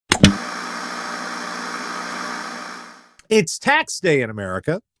It's tax day in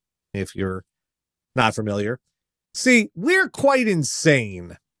America, if you're not familiar. See, we're quite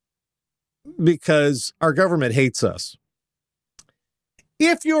insane because our government hates us.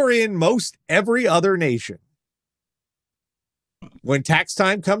 If you're in most every other nation, when tax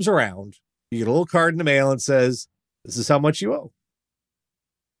time comes around, you get a little card in the mail and says, this is how much you owe.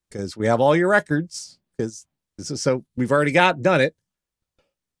 Because we have all your records. Because this is so we've already done it.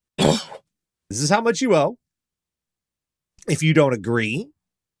 This is how much you owe. If you don't agree,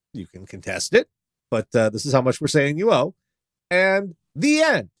 you can contest it. But this is how much we're saying you owe. And the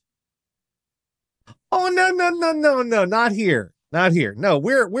end. Oh, no, not here. Not here. No,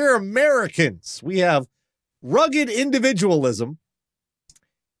 we're Americans. We have rugged individualism.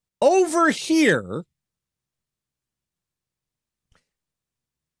 Over here,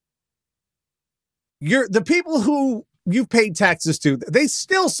 the people who you've paid taxes to, they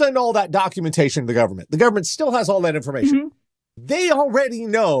still send all that documentation to the government. The government still has all that information. Mm-hmm. They already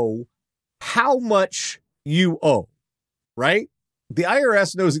know how much you owe, right? The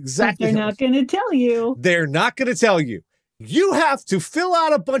IRS knows exactly. But they're not going to tell you. They're not going to tell you. You have to fill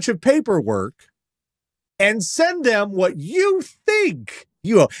out a bunch of paperwork and send them what you think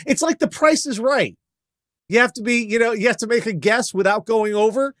you owe. It's like The Price is Right. You have to be, you have to make a guess without going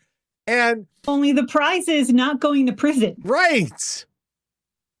over. And only the prize is not going to prison. Right.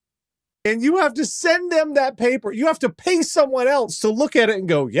 And you have to send them that paper. You have to pay someone else to look at it and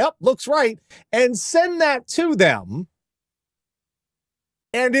go, yep, looks right. And send that to them.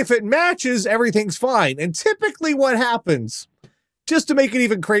 And if it matches, everything's fine. And typically what happens, just to make it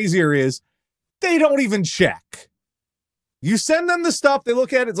even crazier, is they don't even check. You send them the stuff, they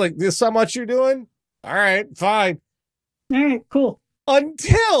look at it, it's like, this is how much you're doing? All right, fine. All right, cool.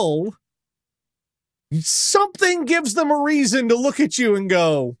 Until something gives them a reason to look at you and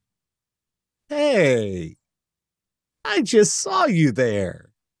go, hey, I just saw you there.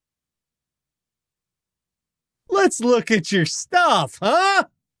 Let's look at your stuff, huh?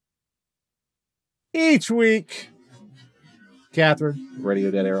 Each week, Catherine,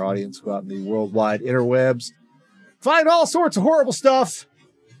 Radio Dead Air audience, go out in the worldwide interwebs, find all sorts of horrible stuff,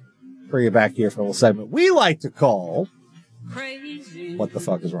 bring it back here for a little segment we like to call Crazy. What the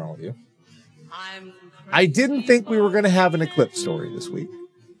fuck is wrong with you? I didn't think we were going to have an eclipse story this week.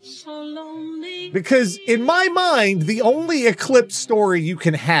 Because in my mind, the only eclipse story you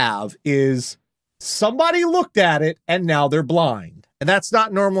can have is somebody looked at it and now they're blind. And that's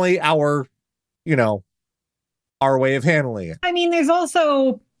not normally our way of handling it. I mean, there's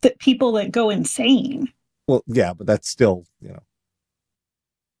also the people that go insane. Well, yeah, but that's still,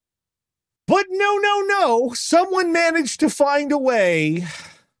 But no. Someone managed to find a way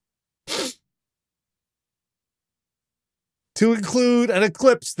to include an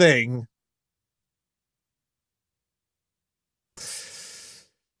eclipse thing.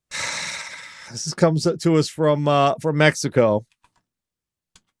 This comes to us from Mexico.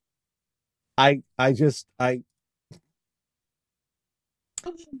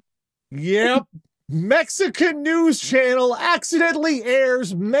 Yep. Mexican news channel accidentally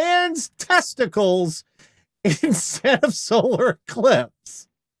airs man's testicles instead of solar eclipse.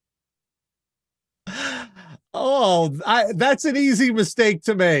 Oh, that's an easy mistake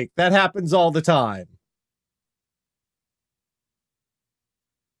to make. That happens all the time.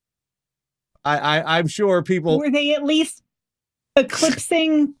 I'm sure people... Were they at least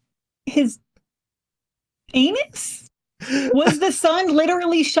eclipsing his anus? Was the sun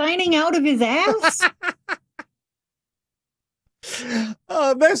literally shining out of his ass?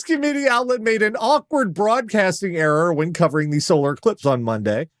 Mexican media outlet made an awkward broadcasting error when covering the solar eclipse on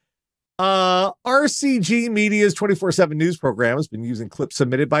Monday. RCG Media's 24/7 news program has been using clips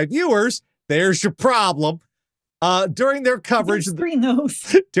submitted by viewers. There's your problem. During their coverage of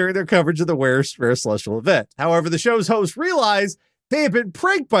the rare celestial event. However, the show's host realized they had been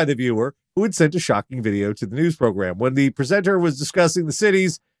pranked by the viewer who had sent a shocking video to the news program. When the presenter was discussing the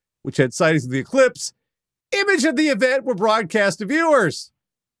cities which had sightings of the eclipse, images of the event were broadcast to viewers.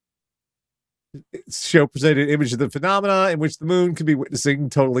 The show presented image of the phenomena in which the moon could be witnessing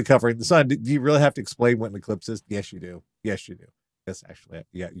totally covering the sun. Do you really have to explain what an eclipse is? Yes, you do. Yes, you do. Yes, actually,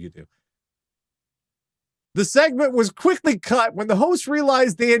 yeah, you do. The segment was quickly cut when the host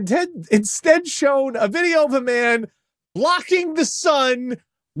realized they had instead shown a video of a man blocking the sun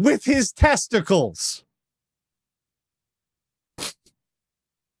with his testicles.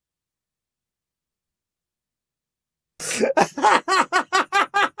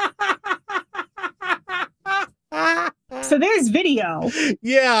 So there's video.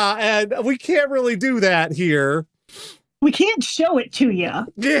 Yeah, and we can't really do that here. We can't show it to you.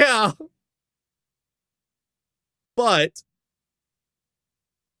 Yeah. but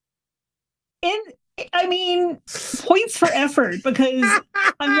I mean, points for effort, because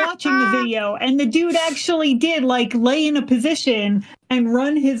I'm watching the video and the dude actually did like lay in a position and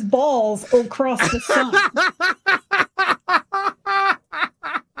run his balls across the sun.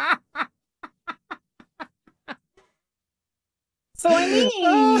 So I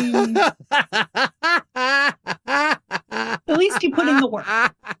mean, at least you put in the work.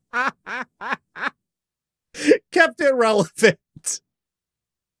 Kept it relevant.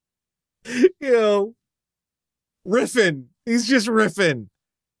 You know, riffing. He's just riffing.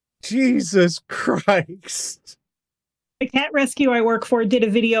 Jesus Christ. The cat rescue I work for did a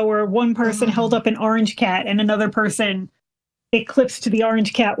video where one person held up an orange cat and another person eclipsed the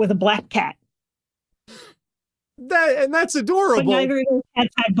orange cat with a black cat. That's adorable. But neither of those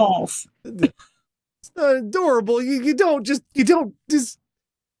cats had balls. It's not adorable. You don't just the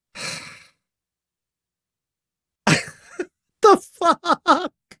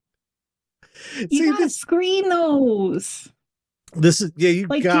fuck? You gotta screen those. This is, yeah, you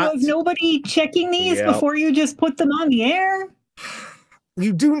like, got... do you have nobody checking these before you just put them on the air?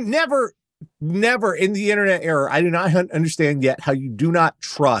 You do never in the internet era, I do not understand yet how you do not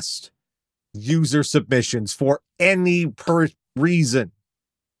trust user submissions for any reason.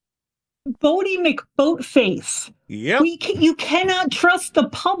 Bodie McBoatface. Yep. You cannot trust the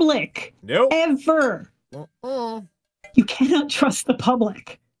public. Nope. Ever. You cannot trust the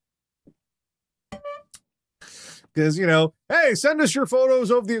public. Because, you know, hey, send us your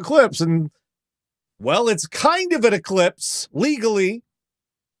photos of the eclipse. And, well, it's kind of an eclipse, legally.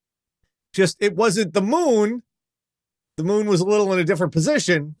 Just, it wasn't the moon. The moon was a little in a different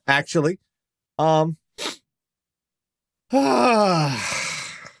position, actually. So,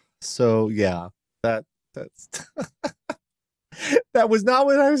 yeah, that's that was not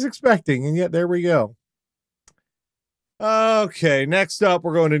what I was expecting. And yet, there we go. Okay, next up,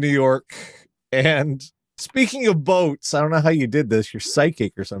 we're going to New York. And... speaking of boats, I don't know how you did this. You're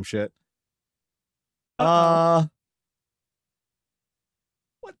psychic or some shit. What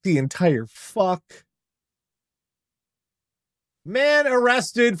the entire fuck? Man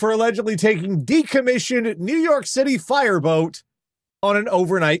arrested for allegedly taking decommissioned New York City fireboat on an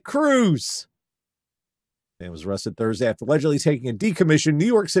overnight cruise. Man was arrested Thursday after allegedly taking a decommissioned New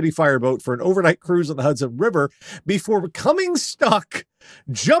York City fireboat for an overnight cruise on the Hudson River before becoming stuck,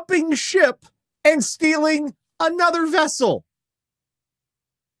 jumping ship, and stealing another vessel.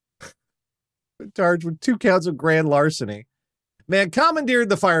 Charged with 2 counts of grand larceny. Man commandeered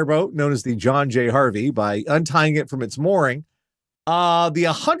the fireboat, known as the John J. Harvey, by untying it from its mooring. The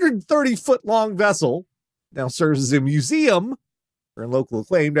 130-foot-long vessel now serves as a museum, or in local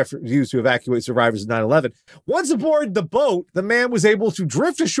acclaimed, after it was used to evacuate survivors of 9/11. Once aboard the boat, the man was able to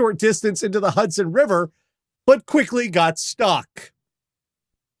drift a short distance into the Hudson River, but quickly got stuck.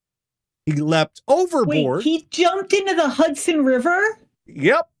 He leapt overboard. Wait, he jumped into the Hudson River?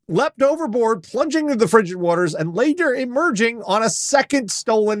 Yep. Leapt overboard, plunging into the frigid waters, and later emerging on a second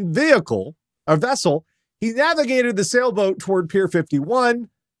stolen vessel. He navigated the sailboat toward Pier 51.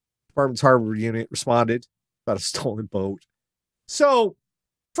 Department's Harbor unit responded about a stolen boat. So,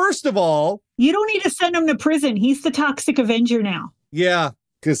 first of all... you don't need to send him to prison. He's the Toxic Avenger now. Yeah,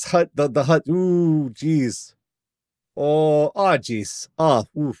 because the hut... ooh, jeez. Oh, jeez. Oh,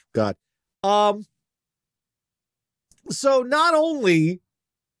 oof, God. So not only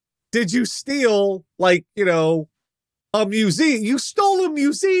did you steal, like, you know, a museum, you stole a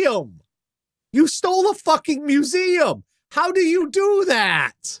museum. You stole a fucking museum. How do you do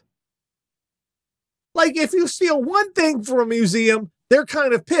that? Like, if you steal one thing from a museum, they're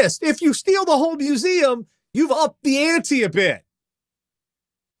kind of pissed. If you steal the whole museum, you've upped the ante a bit.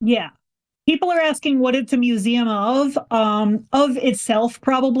 Yeah. People are asking what it's a museum of itself,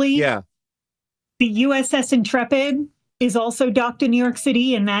 probably. Yeah. The USS Intrepid is also docked in New York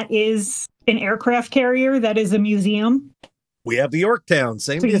City, and that is an aircraft carrier. That is a museum. We have the Yorktown,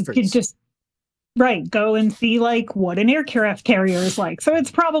 same difference. You could just, go and see, like, what an aircraft carrier is like. So it's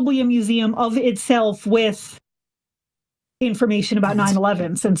probably a museum of itself with information about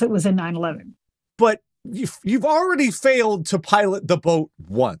 9/11, since it was in 9/11. But you've already failed to pilot the boat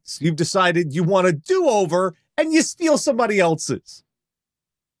once. You've decided you want a do-over, and you steal somebody else's.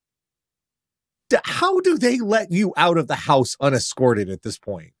 How do they let you out of the house unescorted at this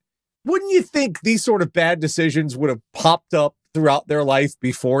point? Wouldn't you think these sort of bad decisions would have popped up throughout their life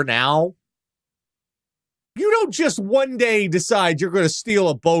before now? You don't just one day decide you're going to steal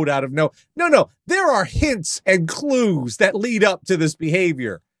a boat out of no. There are hints and clues that lead up to this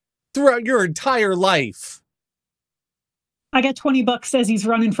behavior throughout your entire life. I got $20 says he's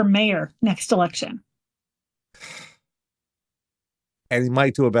running for mayor next election. And he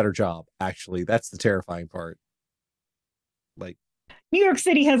might do a better job, actually. That's the terrifying part. Like, New York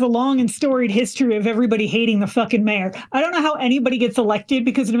City has a long and storied history of everybody hating the fucking mayor. I don't know how anybody gets elected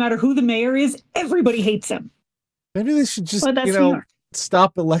because no matter who the mayor is, everybody hates him. Maybe they should just,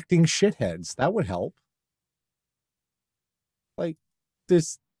 stop electing shitheads. That would help. Like,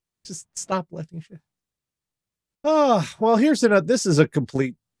 just stop electing shit. Oh, well, this is a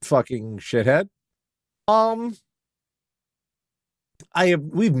complete fucking shithead.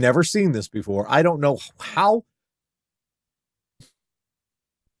 We've never seen this before. I don't know how.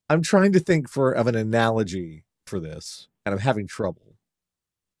 I'm trying to think of an analogy for this, and I'm having trouble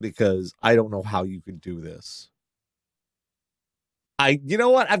because I don't know how you could do this. You know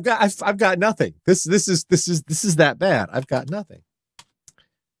what? I've got nothing. This is that bad. I've got nothing.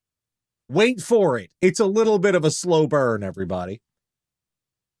 Wait for it. It's a little bit of a slow burn, everybody.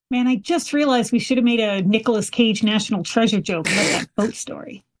 Man, I just realized we should have made a Nicolas Cage National Treasure joke about that boat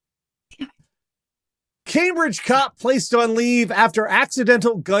story. Cambridge cop placed on leave after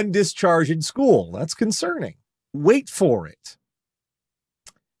accidental gun discharge in school. That's concerning. Wait for it.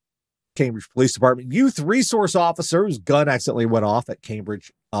 Cambridge Police Department youth resource officer whose gun accidentally went off at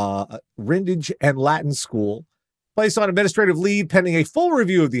Cambridge Rindage and Latin School placed on administrative leave pending a full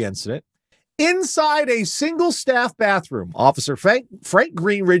review of the incident. Inside a single staff bathroom, Officer Frank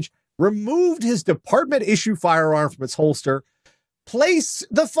Greenridge removed his department-issue firearm from its holster, placed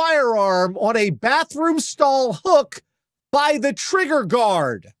the firearm on a bathroom stall hook by the trigger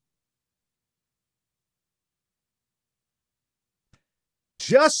guard.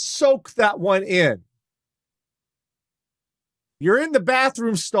 Just soak that one in. You're in the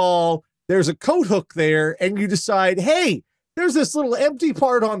bathroom stall, there's a coat hook there, and you decide, hey, there's this little empty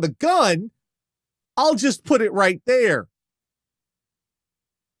part on the gun. I'll just put it right there.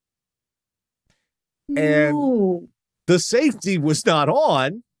 And the safety was not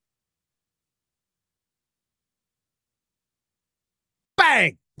on.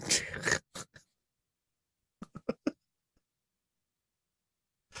 Bang!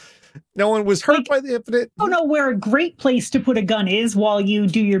 No one was hurt by the incident. I don't know where a great place to put a gun is while you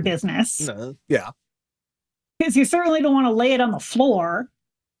do your business. No, yeah. Because you certainly don't want to lay it on the floor.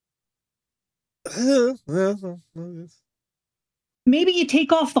 Maybe you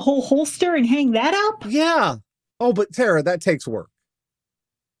take off the whole holster and hang that up? Yeah. Oh, but Tara, that takes work.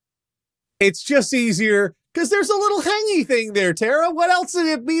 It's just easier because there's a little hangy thing there, Tara. What else would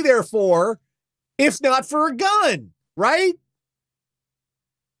it be there for if not for a gun, right?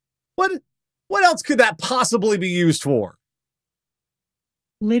 What else could that possibly be used for?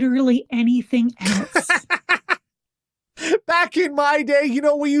 Literally anything else. Back in my day, you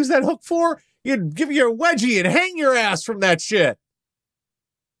know what we use that hook for? You'd give you a wedgie and hang your ass from that shit.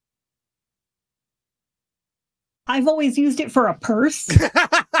 I've always used it for a purse.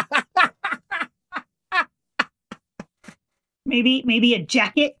 maybe a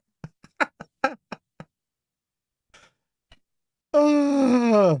jacket.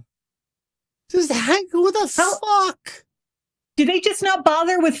 Just hang. Who the fuck? Do they just not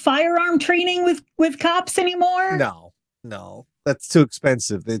bother with firearm training with cops anymore? No. That's too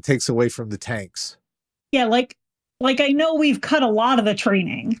expensive. It takes away from the tanks. Yeah, like I know we've cut a lot of the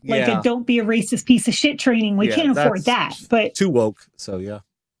training. Like a don't be a racist piece of shit training. We can't afford that. But too woke. So yeah.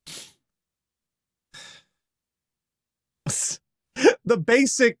 The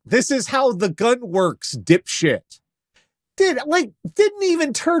basic, this is how the gun works, dipshit. Didn't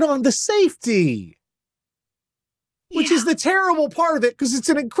even turn on the safety. Which is the terrible part of it, because it's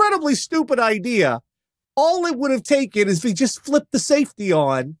an incredibly stupid idea. All it would have taken is if he just flipped the safety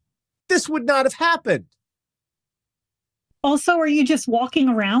on. This would not have happened. Also, are you just walking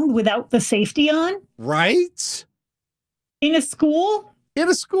around without the safety on? Right? In a school? In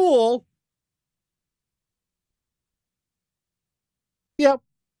a school. Yep.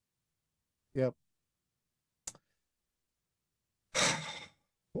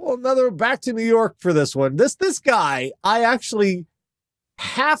 Well, back to New York for this one. This guy, I actually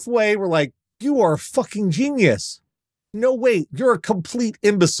halfway were like, you are a fucking genius. No, wait, you're a complete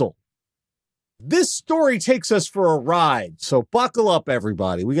imbecile. This story takes us for a ride. So buckle up,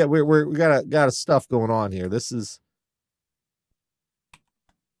 everybody. We got stuff going on here. This is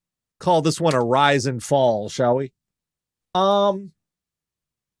call this one a rise and fall, shall we? A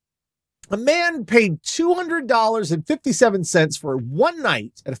man paid $200.57 for one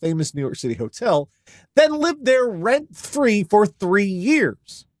night at a famous New York City hotel, then lived there rent-free for 3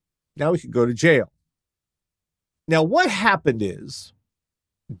 years. Now he could go to jail. Now, what happened is,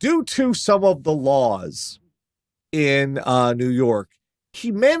 due to some of the laws in New York,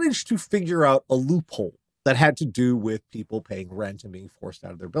 he managed to figure out a loophole that had to do with people paying rent and being forced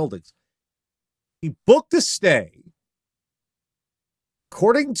out of their buildings. He booked a stay.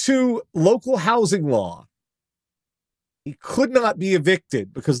 According to local housing law, he could not be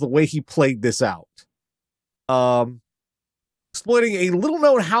evicted because of the way he played this out. Exploiting a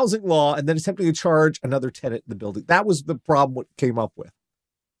little-known housing law and then attempting to charge another tenant in the building. That was the problem what came up with.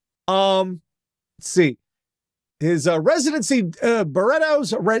 Let's see. His residency,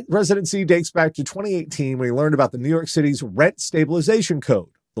 Barretto's residency dates back to 2018 when he learned about the New York City's rent stabilization code.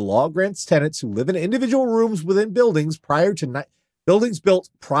 The law grants tenants who live in individual rooms within buildings built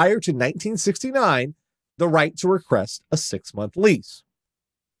prior to 1969 the right to request a 6-month lease.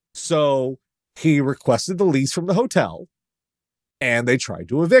 So he requested the lease from the hotel, and they tried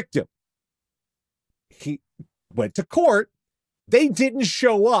to evict him. He went to court. They didn't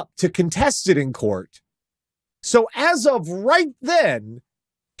show up to contest it in court. So as of right then,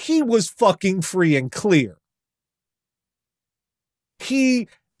 he was fucking free and clear. They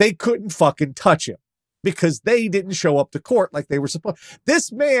couldn't fucking touch him because they didn't show up to court like they were supposed.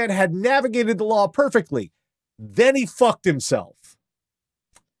 This man had navigated the law perfectly. Then he fucked himself.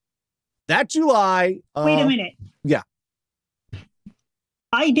 That July. Wait a minute. Yeah.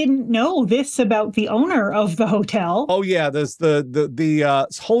 I didn't know this about the owner of the hotel. Oh yeah, there's the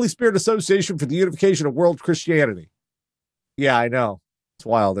Holy Spirit Association for the Unification of World Christianity. Yeah, I know. It's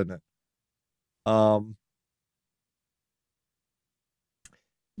wild, isn't it?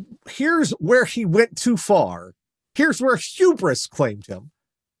 Here's where he went too far. Here's where hubris claimed him.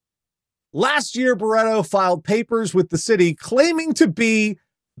 Last year, Barretto filed papers with the city claiming to be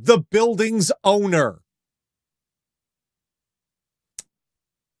the building's owner.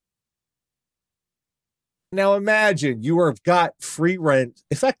 Now imagine you have got free rent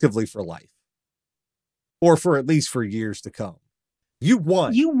effectively for life. Or for at least for years to come. You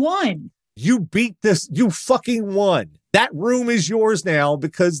won. You won. You beat this. You fucking won. That room is yours now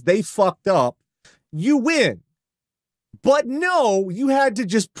because they fucked up. You win. But no, you had to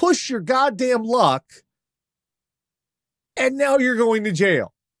just push your goddamn luck. And now you're going to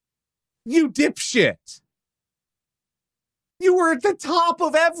jail. You dipshit. You were at the top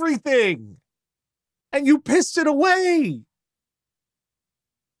of everything. And you pissed it away.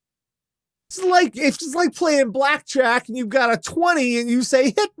 It's like playing blackjack and you've got a 20 and you say,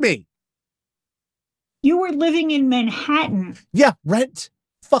 hit me. You were living in Manhattan. Yeah, rent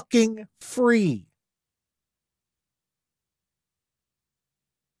fucking free.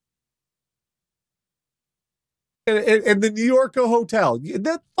 And the New Yorker hotel.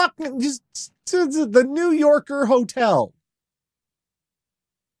 That fucking just the New Yorker hotel.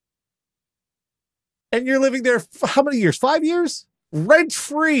 And you're living there for how many years? 5 years? Rent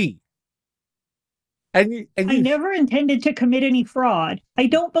free. And I never intended to commit any fraud. I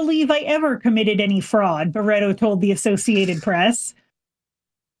don't believe I ever committed any fraud, Barretto told the Associated Press.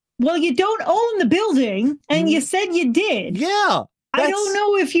 Well, you don't own the building, and you said you did. Yeah. I don't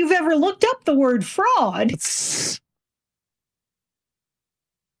know if you've ever looked up the word fraud.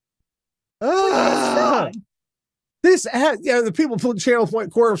 Fraud. The people from Channel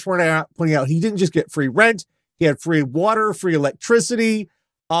Point Corps were pointing out he didn't just get free rent. He had free water, free electricity,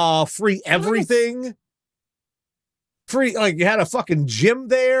 free everything. Free, like you had a fucking gym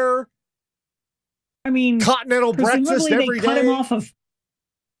there. I mean, continental breakfast every day.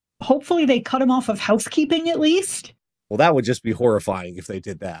 Hopefully they cut him off of housekeeping at least. Well, that would just be horrifying if they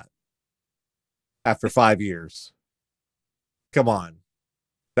did that. After 5 years. Come on.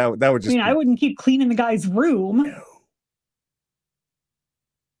 That would just I wouldn't keep cleaning the guy's room. No.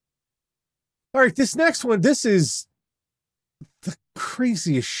 All right, this next one, this is the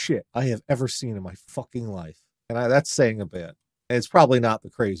craziest shit I have ever seen in my fucking life. And that's saying a bit. And it's probably not the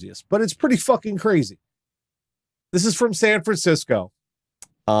craziest, but it's pretty fucking crazy. This is from San Francisco.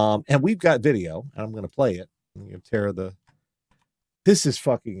 And we've got video, and I'm going to play it. I'm going to tear the... This is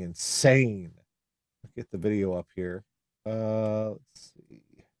fucking insane. I'll get the video up here. Let's see.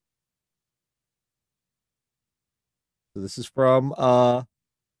 So this is from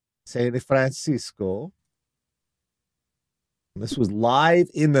San Francisco. And this was live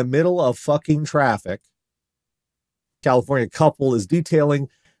in the middle of fucking traffic. California couple is detailing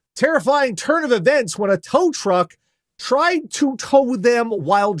terrifying turn of events when a tow truck tried to tow them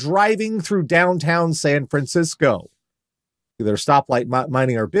while driving through downtown San Francisco. They're stoplight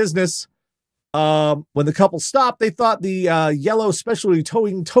minding our business. When the couple stopped, they thought the yellow specialty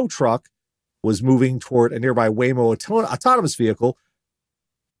towing tow truck was moving toward a nearby Waymo autonomous vehicle.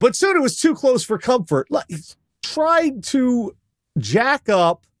 But soon it was too close for comfort. Tried to jack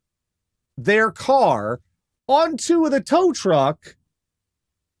up their car onto the tow truck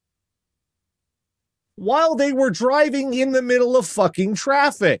while they were driving in the middle of fucking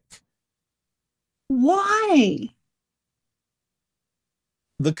traffic. Why?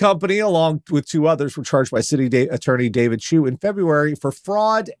 The company, along with two others, were charged by City Attorney David Chu in February for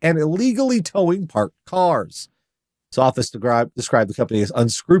fraud and illegally towing parked cars. His office described the company as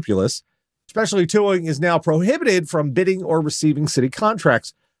unscrupulous. Especially towing is now prohibited from bidding or receiving city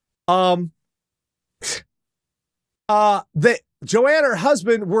contracts. Joanne and her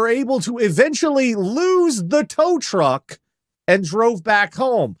husband were able to eventually lose the tow truck and drove back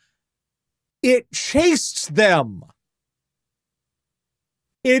home. It chased them.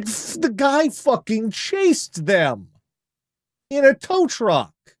 The guy fucking chased them in a tow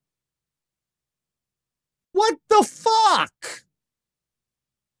truck. What the fuck?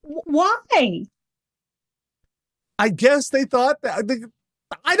 Why? I guess they thought that.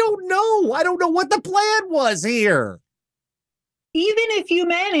 I don't know. I don't know what the plan was here. Even if you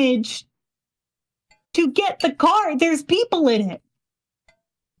manage to get the car, there's people in it.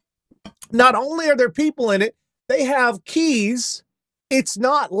 Not only are there people in it, they have keys. It's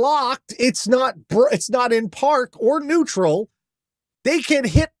not locked. It's not in park or neutral. They can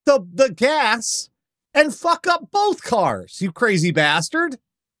hit the gas and fuck up both cars, you crazy bastard.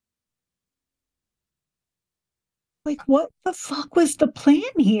 Like, what the fuck was the plan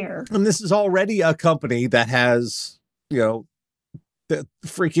here? And this is already a company that has, the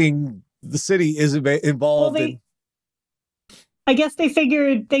city is involved in. I guess they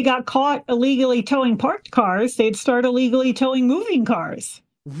figured they got caught illegally towing parked cars. They'd start illegally towing moving cars.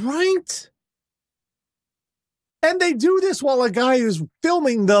 Right. And they do this while a guy is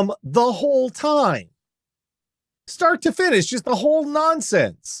filming them the whole time. Start to finish, just the whole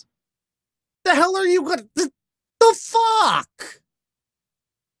nonsense. The hell are you going to... The fuck?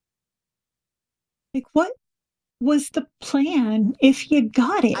 Like, what was the plan if you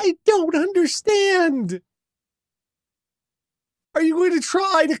got it? I don't understand. Are you going to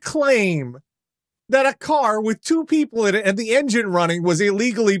try to claim that a car with two people in it and the engine running was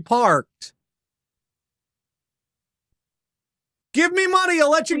illegally parked? Give me money, I'll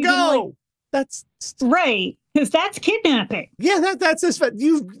let you go. That's right, because that's kidnapping. Yeah, that's this.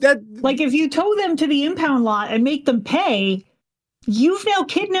 Like, if you tow them to the impound lot and make them pay, you've now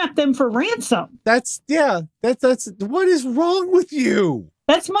kidnapped them for ransom. That's what is wrong with you?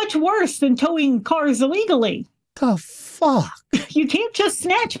 That's much worse than towing cars illegally. The fuck? You can't just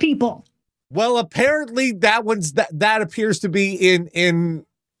snatch people. Well, apparently that appears to be in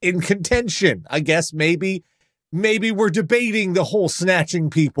contention. I guess maybe we're debating the whole snatching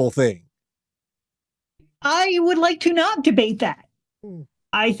people thing. I would like to not debate that.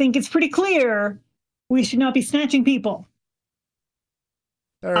 I think it's pretty clear we should not be snatching people.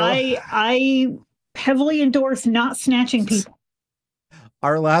 I heavily endorse not snatching people.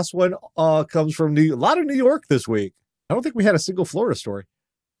 Our last one comes from a lot of New York this week. I don't think we had a single Florida story.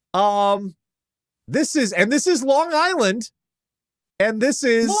 This is Long Island. And this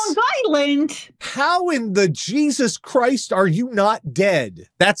is Long Island. How in the Jesus Christ are you not dead?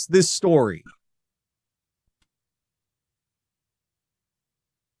 That's this story.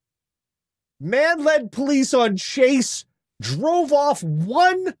 Man led police on chase, drove off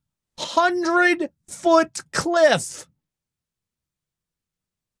 100-foot cliff.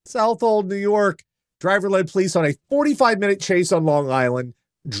 Southold, New York. Driver led police on a 45-minute chase on Long Island,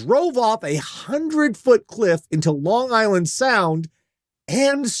 drove off a 100-foot cliff into Long Island Sound,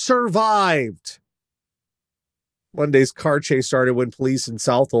 and survived. Monday's car chase started when police in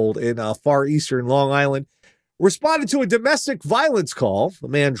Southold in far eastern Long Island responded to a domestic violence call. The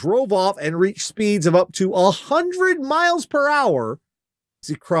man drove off and reached speeds of up to 100 miles per hour as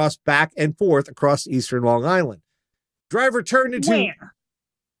he crossed back and forth across eastern Long Island. Driver turned into... Where?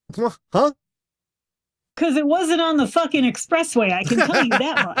 Huh? Because it wasn't on the fucking expressway, I can tell you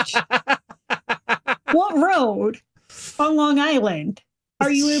that much. What road on Long Island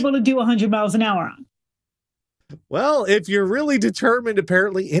are you able to do 100 miles an hour on? Well, if you're really determined,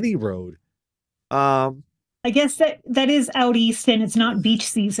 apparently any road. I guess that is out east and it's not beach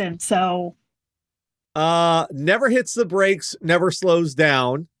season, so. Never hits the brakes, never slows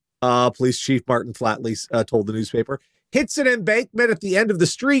down. Police Chief Martin Flatley told the newspaper. Hits an embankment at the end of the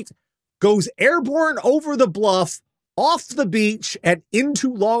street, goes airborne over the bluff, off the beach, and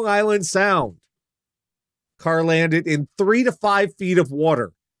into Long Island Sound. Car landed in 3 to 5 feet of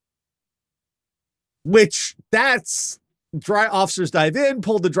water. Officers dive in,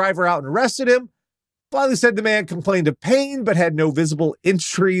 pulled the driver out and arrested him. Finally said the man complained of pain, but had no visible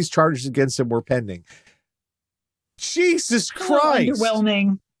injuries. Charges against him were pending. Jesus Christ.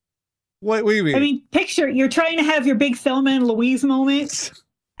 Underwhelming. What do you mean? I mean, picture, you're trying to have your big Thelma and Louise moment,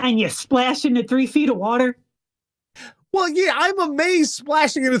 and you splash into 3 feet of water. Well, yeah, I'm amazed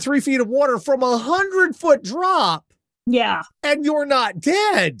splashing into 3 feet of water from 100-foot drop. Yeah. And you're not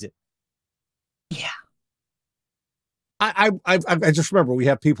dead. Yeah. I just remember we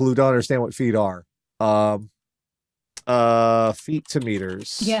have people who don't understand what feet are. Feet to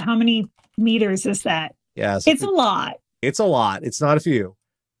meters. Yeah, how many meters is that? Yes. It's a lot. It's a lot. It's not a few.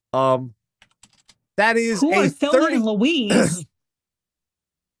 That is Who a are Thelma and Louise?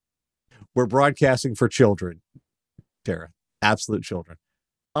 We're broadcasting for children, Tara. Absolute children.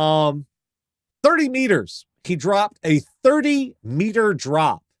 30 meters. He dropped a 30-meter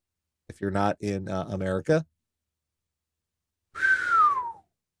drop. If you're not in America.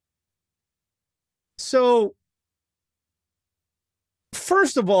 So,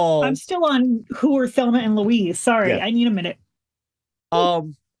 first of all, I'm still on who are Thelma and Louise. Sorry, yeah. I need a minute.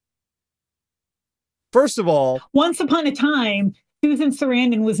 First of all, once upon a time, Susan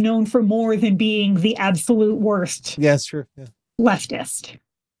Sarandon was known for more than being the absolute worst. Yes, sure. Yeah. Leftist.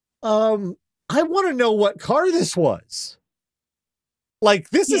 I want to know what car this was. Like,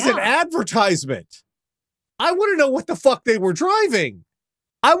 this is an advertisement. I want to know what the fuck they were driving.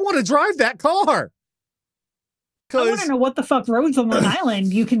 I want to drive that car. I want to know what the fuck roads on Long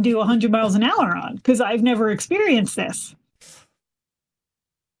Island you can do 100 miles an hour on, because I've never experienced this.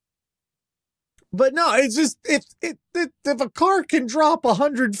 But no, it's just, if a car can drop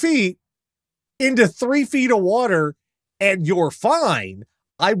 100 feet into 3 feet of water and you're fine,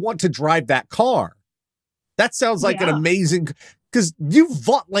 I want to drive that car. That sounds like an amazing, because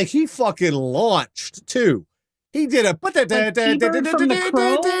he fucking launched too. He did a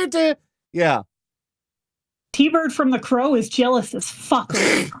yeah. T-Bird from The Crow is jealous as fuck.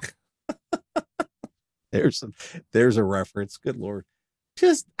 There's a reference. Good Lord.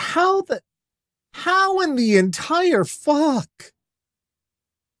 Just how in the entire fuck?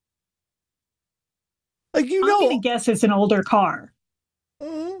 Like, I'm gonna guess it's an older car.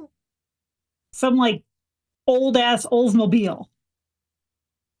 Mm-hmm. Some like old ass Oldsmobile.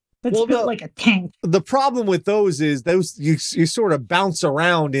 That's built like a tank. The problem with those is you sort of bounce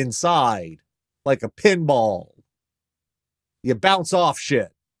around inside like a pinball. You bounce off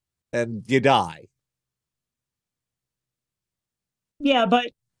shit and you die. Yeah,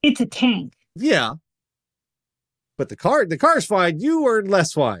 but it's a tank. Yeah. But the car's fine. You are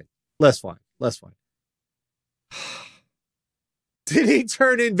less fine. Less fine. Did he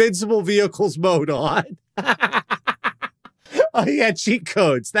turn Invincible Vehicles mode on? Oh, he had cheat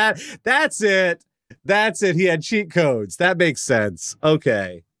codes. That's it. He had cheat codes. That makes sense.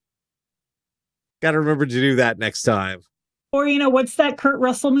 Okay. Got to remember to do that next time. Or, what's that Kurt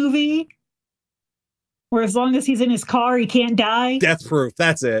Russell movie? Where as long as he's in his car, he can't die? Death Proof.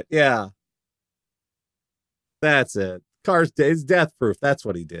 That's it. Yeah. That's it. It's death proof. That's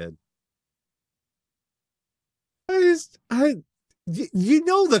what he did. The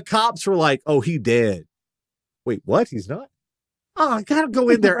cops were like, oh, he dead. Wait, what? He's not? Oh, I gotta go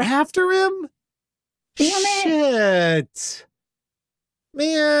in there after him? Damn it. Shit.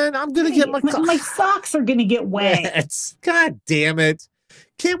 Man, I'm gonna get my socks are gonna get wet. God damn it.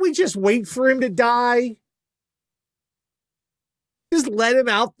 Can't we just wait for him to die? Just let him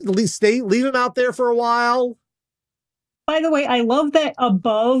out, at least leave him out there for a while. By the way, I love that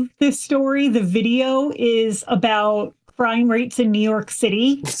above this story, the video is about crime rates in New York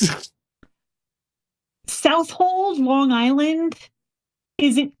City. Southold, Long Island,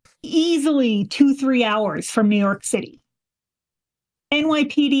 isn't easily 2-3 hours from New York City.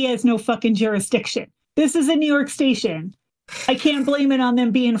 NYPD has no fucking jurisdiction. This is a New York station. I can't blame it on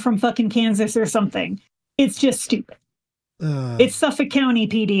them being from fucking Kansas or something. It's just stupid. It's Suffolk County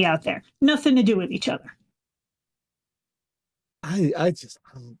PD out there. Nothing to do with each other.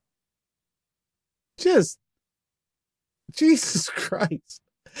 Jesus Christ.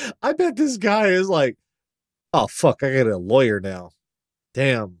 I bet this guy is like, oh, fuck, I got a lawyer now.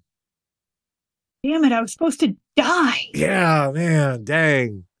 Damn it, I was supposed to die. Yeah, man,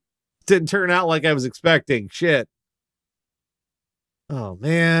 dang. Didn't turn out like I was expecting. Shit. Oh,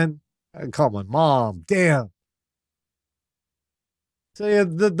 man. I can call my mom. Damn. So yeah,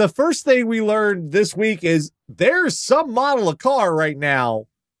 the first thing we learned this week is there's some model of car right now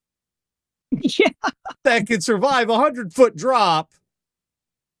that can survive a 100-foot drop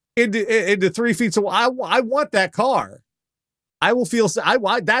into 3 feet. So I want that car. I will feel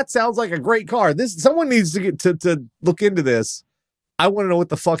that sounds like a great car. Someone needs to get to look into this. I want to know what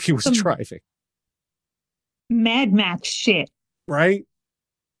the fuck he was driving. Mad Max shit. Right?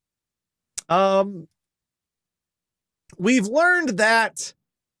 We've learned that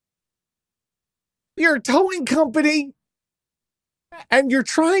your towing company and you're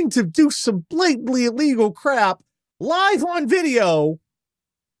trying to do some blatantly illegal crap live on video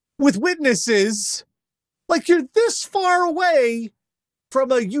with witnesses, like you're this far away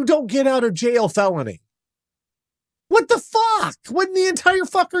from a you don't get out of jail felony. What the fuck? What in the entire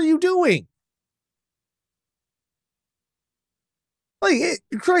fuck are you doing? Like,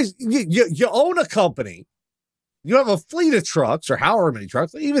 Christ, you own a company. You have a fleet of trucks, or however many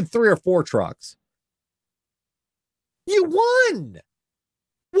trucks, even 3 or 4 trucks. You won.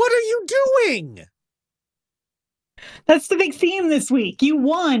 What are you doing? That's the big theme this week. You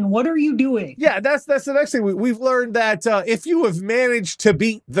won. What are you doing? Yeah, that's the next thing. We've learned that if you have managed to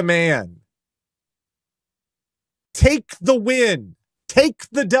beat the man, take the win. Take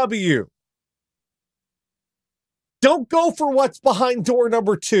the W. Don't go for what's behind door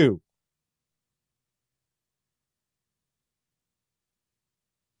number 2.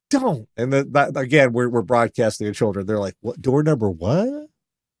 Don't. And that again, we're broadcasting to children. They're like, "What door number? What?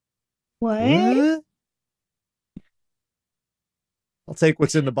 What? I'll take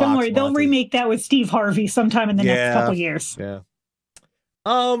what's in the box." Don't worry, they'll remake that with Steve Harvey sometime in the next couple years. Yeah.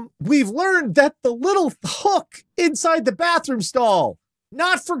 We've learned that the little hook inside the bathroom stall,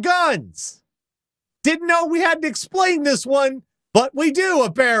 not for guns. Didn't know we had to explain this one, but we do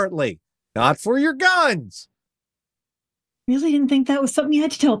apparently. Not for your guns. Really didn't think that was something you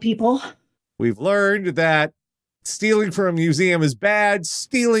had to tell people. We've learned that stealing from a museum is bad.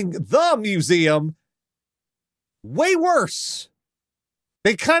 Stealing the museum, way worse.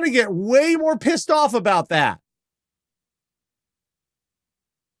 They kind of get way more pissed off about that.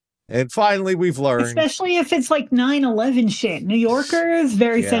 And finally, we've learned... Especially if it's like 9/11 shit. New Yorkers,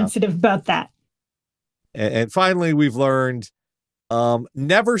 very sensitive about that. And finally, we've learned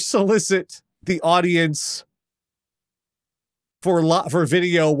never solicit the audience for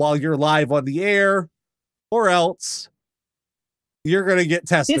video while you're live on the air, or else you're going to get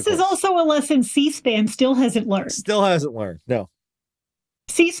testicles. This is also a lesson C-SPAN still hasn't learned. Still hasn't learned, no.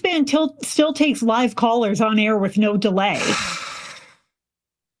 C-SPAN still takes live callers on air with no delay.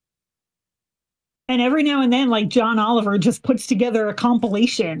 And every now and then, like, John Oliver just puts together a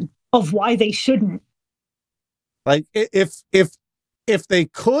compilation of why they shouldn't. Like, if they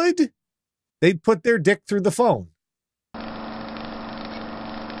could, they'd put their dick through the phone.